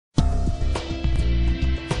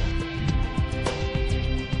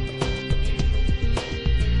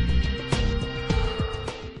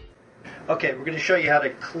Okay, we're going to show you how to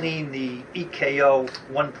clean the EKO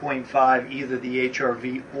 1.5, either the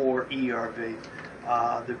HRV or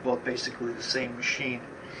ERV. They're both basically the same machine.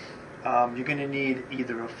 You're going to need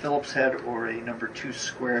either a Phillips head or a number 2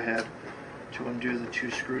 square head to undo the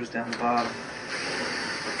 2 screws down the bottom.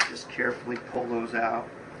 Just carefully pull those out.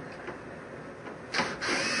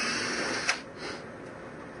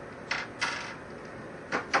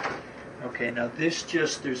 Okay, now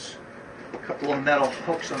there's a couple of metal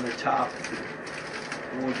hooks on the top,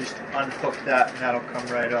 and we'll just unhook that and that'll come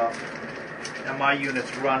right off. Now my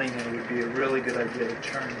unit's running and it would be a really good idea to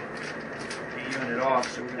turn the unit off.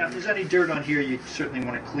 So now if there's any dirt on here, you certainly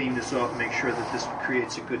want to clean this off and make sure that this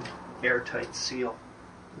creates a good airtight seal.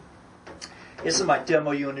 This is my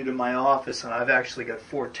demo unit in my office, and I've actually got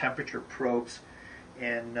 4 temperature probes,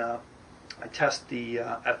 and I test the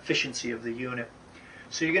efficiency of the unit.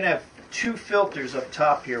 So you're going to have 2 filters up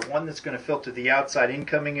top here. One that's going to filter the outside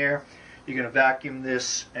incoming air. You're going to vacuum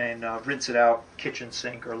this and rinse it out, kitchen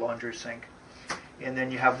sink or laundry sink. And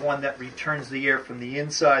then you have one that returns the air from the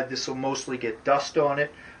inside. This will mostly get dust on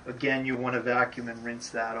it. Again, you want to vacuum and rinse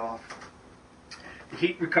that off. The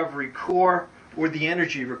heat recovery core or the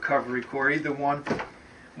energy recovery core, either one,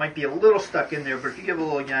 might be a little stuck in there, but if you give a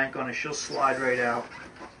little yank on it, she'll slide right out.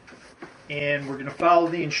 And we're going to follow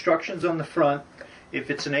the instructions on the front. If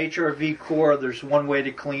it's an HRV core, there's one way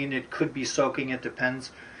to clean it. Could be soaking, it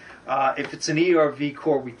depends. If it's an ERV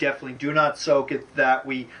core, we definitely do not soak it. That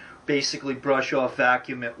we basically brush off,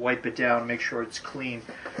 vacuum it, wipe it down, make sure it's clean.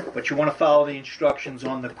 But you want to follow the instructions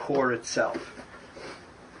on the core itself.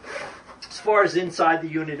 As far as inside the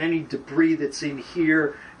unit, any debris that's in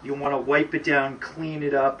here, you want to wipe it down, clean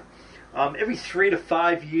it up. Every 3 to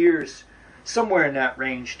 5 years, somewhere in that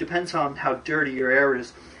range, depends on how dirty your air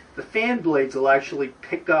is. The fan blades will actually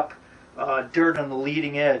pick up dirt on the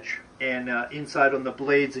leading edge and inside on the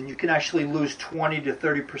blades, and you can actually lose 20 to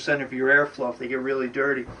 30% of your airflow if they get really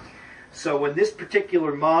dirty. So in this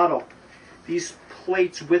particular model, these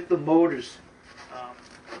plates with the motors,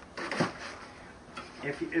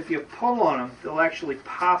 if you pull on them, they'll actually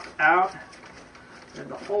pop out, and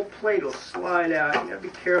the whole plate will slide out. You gotta be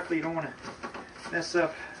careful. You don't want to mess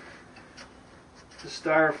up the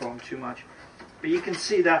styrofoam too much. But you can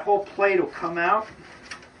see that whole plate will come out.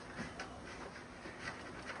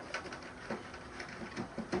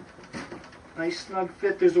 Nice snug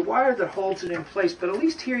fit. There's a wire that holds it in place, but at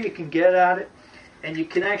least here you can get at it, and you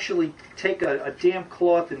can actually take a damp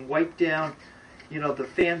cloth and wipe down, the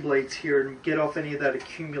fan blades here and get off any of that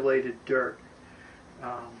accumulated dirt.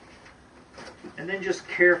 And then just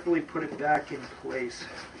carefully put it back in place.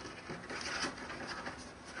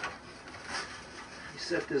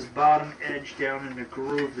 Set this bottom edge down in the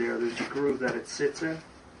groove there. There's a groove that it sits in.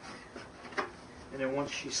 And then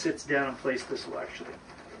once she sits down in place, this will actually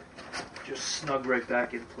just snug right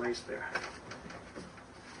back in place there.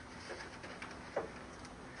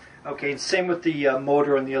 Okay, and same with the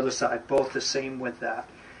motor on the other side. Both the same with that.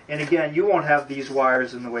 And again, you won't have these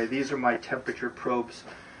wires in the way. These are my temperature probes.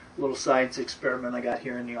 Little science experiment I got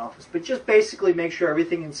here in the office. But just basically make sure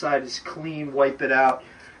everything inside is clean, wipe it out.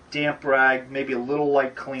 Damp rag, maybe a little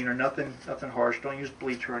light cleaner, nothing harsh. Don't use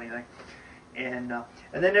bleach or anything. And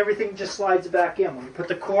then everything just slides back in. When you put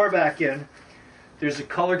the core back in, there's a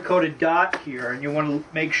color-coded dot here, and you want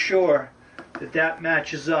to make sure that that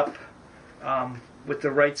matches up with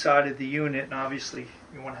the right side of the unit, and obviously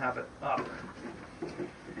you want to have it up.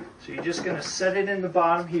 So you're just going to set it in the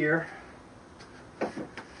bottom here,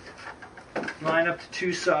 line up the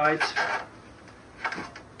 2 sides.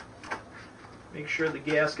 Make sure the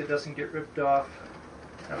gasket doesn't get ripped off.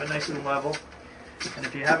 Have it nice and level. And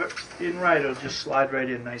if you have it in right, it'll just slide right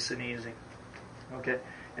in nice and easy. Okay.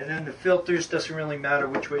 And then the filters, doesn't really matter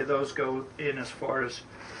which way those go in as far as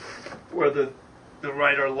whether the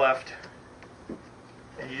right or left.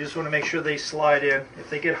 And you just want to make sure they slide in. If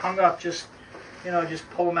they get hung up, just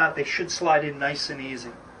pull them out. They should slide in nice and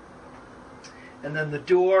easy. And then the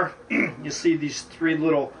door, you see these 3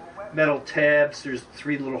 little metal tabs. There's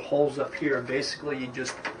 3 little holes up here, and basically you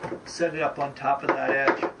just set it up on top of that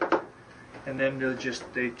edge, and then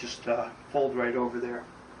they just fold right over there.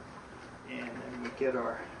 And then we get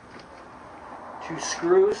our 2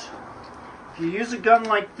 screws. If you use a gun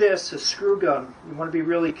like this, a screw gun, you want to be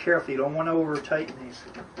really careful. You don't want to over tighten these.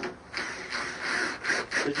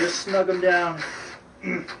 So just snug them down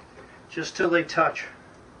just till they touch.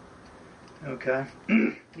 Okay.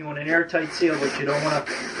 You want an airtight seal, but you don't want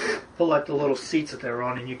to pull out the little seats that they're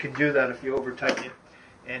on, and you can do that if you over tighten it.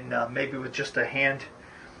 And maybe with just a hand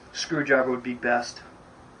screwdriver would be best.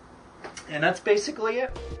 And that's basically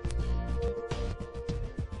it.